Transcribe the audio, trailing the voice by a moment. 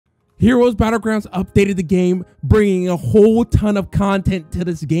Heroes Battlegrounds updated the game, bringing a whole ton of content to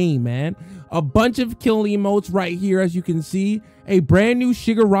this game, man. A bunch of kill emotes right here, as you can see. A brand new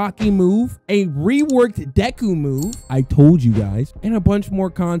Shigaraki move, a reworked DEKU move, I told you guys, and a bunch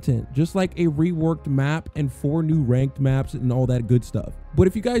more content, just like a reworked map and 4 new ranked maps and all that good stuff. But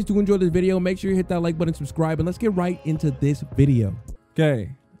if you guys do enjoy this video, make sure you hit that like button, subscribe, and let's get right into this video.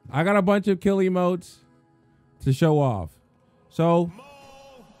 Okay, I got a bunch of kill emotes to show off. So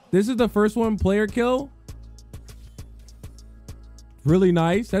this is the first one, player kill. Really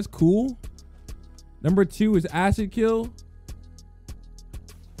nice. That's cool. Number 2 is acid kill.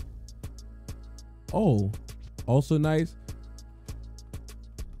 Oh, also nice.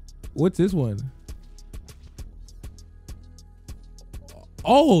 What's this one?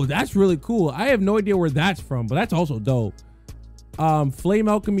 Oh, that's really cool. I have no idea where that's from, but that's also dope. Flame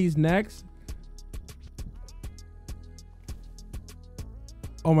Alchemy's next.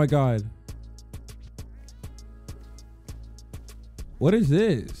 Oh my god. What is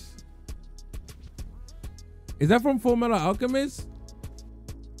this? Is that from Full Metal Alchemist?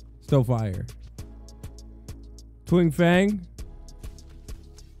 Still fire. Twin Fang.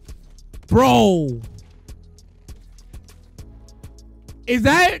 Bro. Is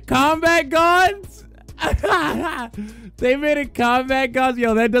that combat gods? They made it combat gods.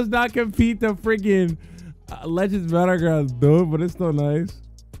 Yo, that does not compete to freaking Legends Battlegrounds, dude, but it's still nice.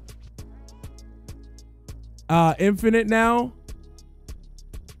 Infinite now.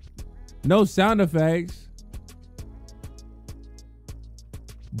 No sound effects,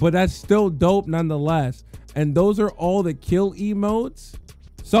 but that's still dope nonetheless. And those are all the kill emotes.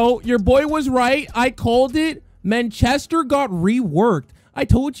 So your boy was right. I called it. Manchester got reworked. I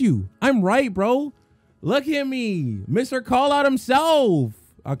told you. I'm right, bro. Look at me. Mr. Call Out himself.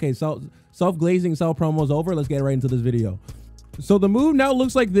 Okay, so self-glazing, self-promo's over. Let's get right into this video. So the move now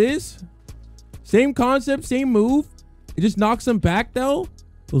looks like this. Same concept, same move. It just knocks him back though.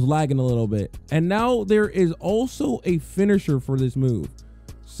 It was lagging a little bit. And now there is also a finisher for this move.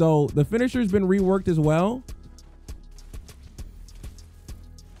 So the finisher's been reworked as well,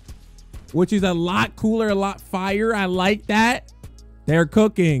 which is a lot cooler, a lot fire. I like that. They're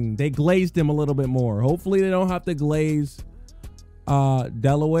cooking. They glazed him a little bit more. Hopefully they don't have to glaze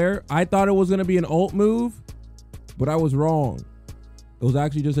Delaware. I thought it was going to be an ult move, but I was wrong. It was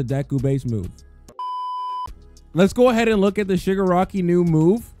actually just a DEKU base move. Let's go ahead and look at the Shigaraki new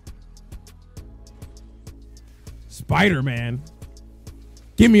move. Spider-Man.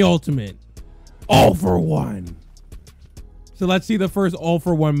 Give me ultimate. All for one. So let's see the first all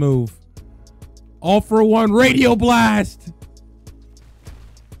for one move. All for one radio blast.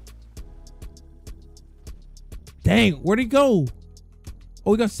 Dang, where'd he go?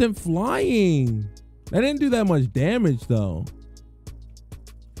 Oh, he got sent flying. That didn't do that much damage though.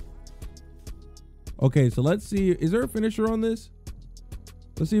 Okay, so let's see. Is there a finisher on this?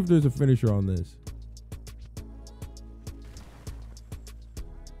 Let's see if there's a finisher on this.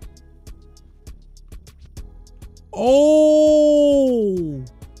 Oh,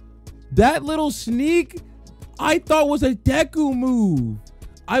 that little sneak I thought was a DEKU move.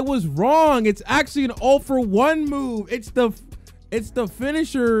 I was wrong. It's actually an all for one move. It's the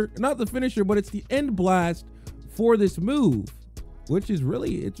finisher, not the finisher, but it's the end blast for this move, which is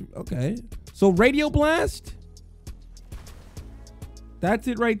really, it's okay. So radio blast, that's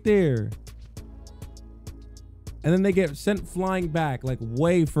it right there. And then they get sent flying back, like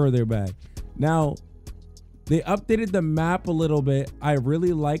way further back. Now they updated the map a little bit. I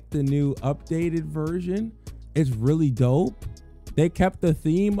really like the new updated version. It's really dope. They kept the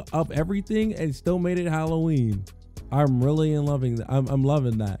theme of everything and still made it Halloween. I'm really loving that. I'm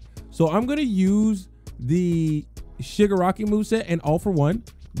loving that. So I'm gonna use the Shigaraki moveset and all for one,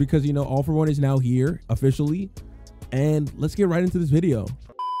 because you know all for one is now here officially. And let's get right into this video.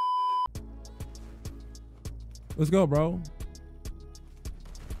 Let's go, bro.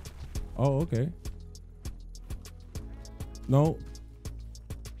 Oh, okay. No,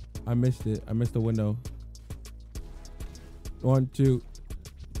 I missed it. I missed the window. 1, 2.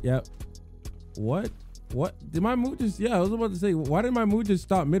 Yep. What did my move just, yeah, I was about to say, why did my move just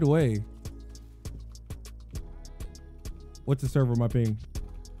stop midway? What's the server, my ping?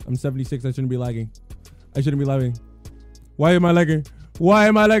 I'm 76. I shouldn't be lagging. I shouldn't be lagging. Why am I lagging? Why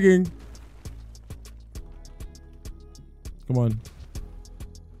am I lagging? Come on.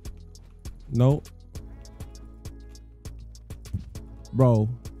 No. Bro.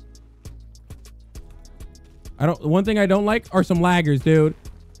 One thing I don't like are some laggers, dude.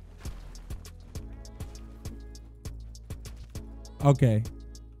 Okay.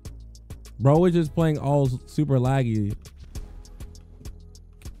 Bro was just playing all super laggy.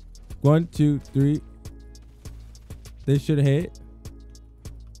 1, 2, 3. This should hit.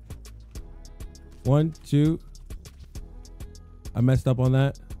 1, 2. I messed up on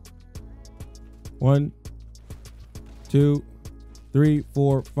that. 1, 2, 3,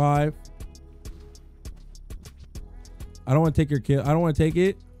 4, 5. I don't want to take your kill. I don't want to take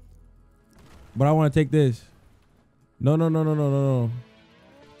it. But I want to take this. No.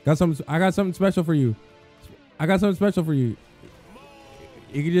 I got something special for you. I got something special for you.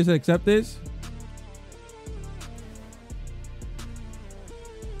 You can just accept this.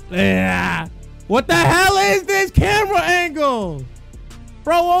 Yeah. What the hell is this camera angle?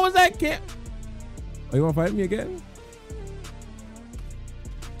 Bro, what was that Oh, you want to fight me again?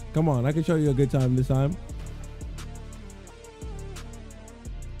 Come on, I can show you a good time this time.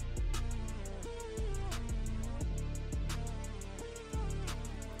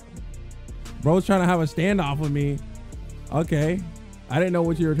 Bro's trying to have a standoff with me. Okay. I didn't know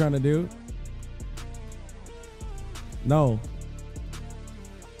what you were trying to do. No.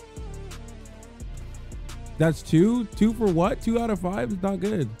 That's 2? 2 for what? 2 out of 5 is not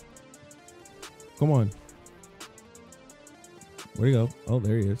good. Come on. Where'd he go? Oh,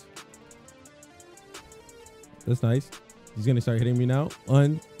 there he is. That's nice. He's going to start hitting me now.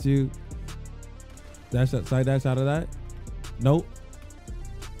 1, 2. Dash that side dash out of that. Nope.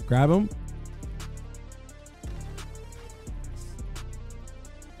 Grab him.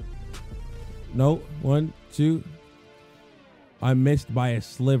 No. 1, 2. I missed by a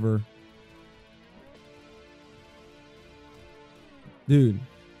sliver. Dude.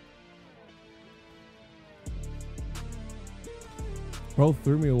 Bro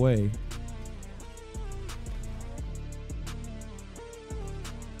threw me away.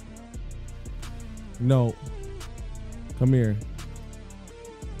 No. Come here.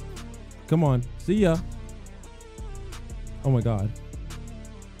 Come on. See ya. Oh my God.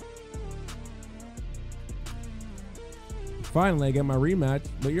 Finally, I get my rematch,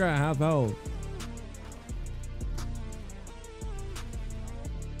 but you're at half health.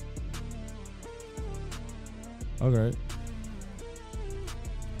 Okay.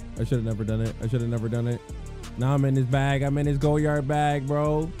 I should have never done it. I should have never done it. Now I'm in his bag. I'm in his go yard bag,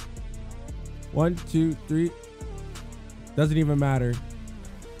 bro. 1, 2, 3. Doesn't even matter.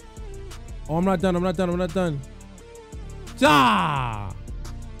 Oh, I'm not done. I'm not done. I'm not done. Ah!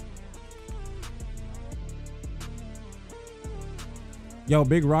 Yo,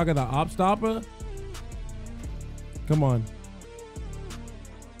 Big Rock of the Op Stopper. Come on.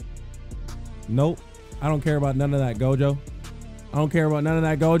 Nope. I don't care about none of that, Gojo. I don't care about none of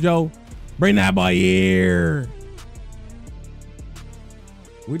that, Gojo. Bring that boy here.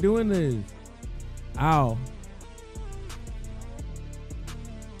 We doing this. Ow.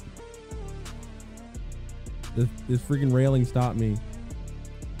 This freaking railing stopped me.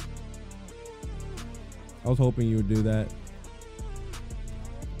 I was hoping you would do that.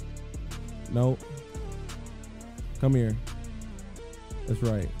 Nope. Come here. That's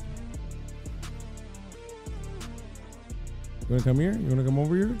right. You wanna come here? You wanna come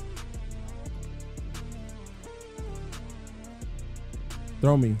over here?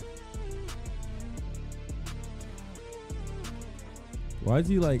 Throw me. Why is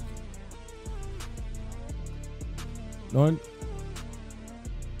he like... No one...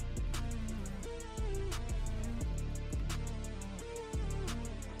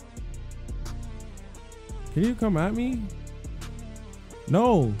 Can you come at me?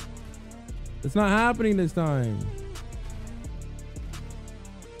 No. It's not happening this time.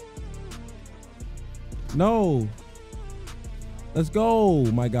 No. Let's go,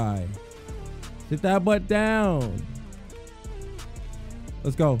 my guy. Sit that butt down.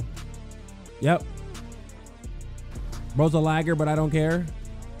 Let's go. Yep. Bro's a lagger, but I don't care.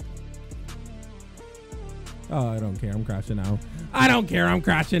 Oh, I don't care. I'm crashing out. I don't care. I'm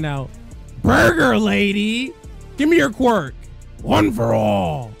crashing out. Burger lady. Give me your quirk. One for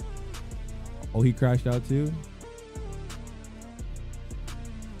all. Oh, he crashed out too?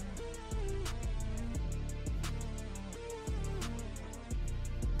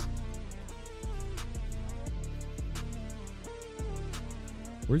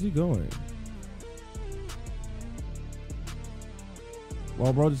 Where's he going?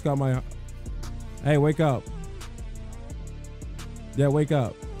 Well, bro just got my... Hey, wake up. Yeah, wake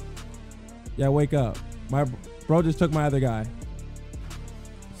up. Yeah, wake up. My bro just took my other guy.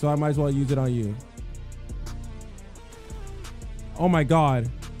 So I might as well use it on you. Oh my God.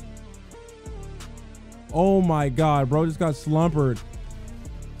 Oh my God, bro just got slumpered.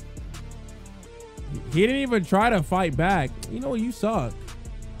 He didn't even try to fight back. You know, you suck.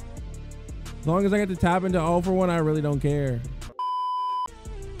 As long as I get to tap into 0 for 1, I really don't care.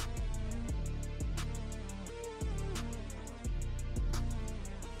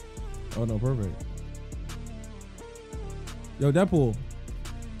 Oh, no, perfect. Yo, Deadpool.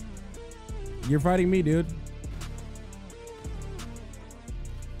 You're fighting me, dude.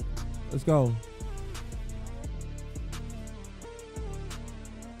 Let's go.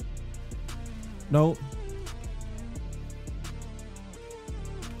 No.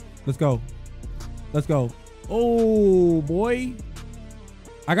 Let's go. Let's go. Oh, boy.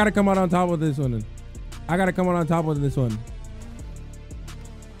 I got to come out on top of this one. I got to come out on top of this one.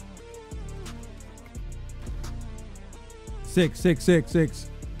 Six.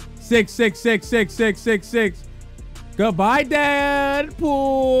 Goodbye,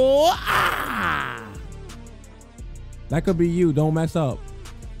 Deadpool. Ah! That could be you. Don't mess up.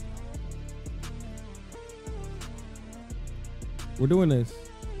 We're doing this.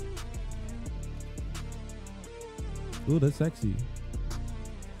 Ooh, that's sexy.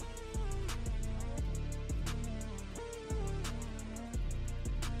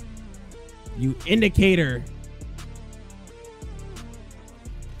 You indicator.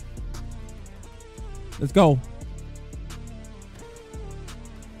 Let's go.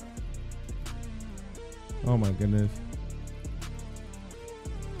 Oh my goodness.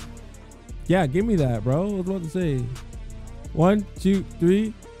 Yeah, give me that, bro. I was about to say. 1, 2,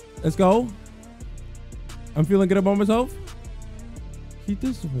 3. Let's go. I'm feeling good about myself. He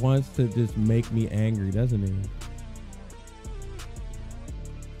just wants to just make me angry, doesn't he?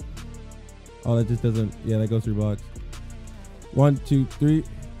 Oh, that just doesn't. Yeah, that goes through blocks. 1, 2, 3.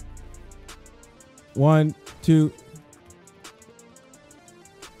 1, 2.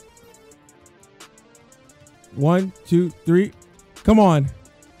 1, 2, 3. Come on.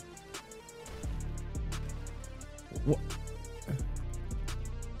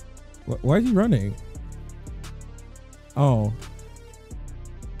 Why is he running? Oh.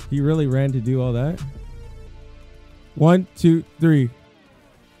 He really ran to do all that? 1, 2, 3.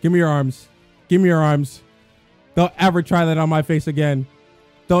 Give me your arms. Give me your arms. Don't ever try that on my face again.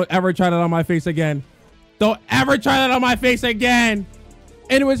 Don't ever try that on my face again. Don't ever try that on my face again.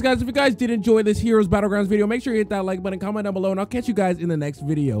 Anyways, guys, if you guys did enjoy this Heroes Battlegrounds video, make sure you hit that like button, comment down below, and I'll catch you guys in the next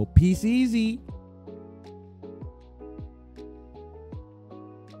video. Peace easy.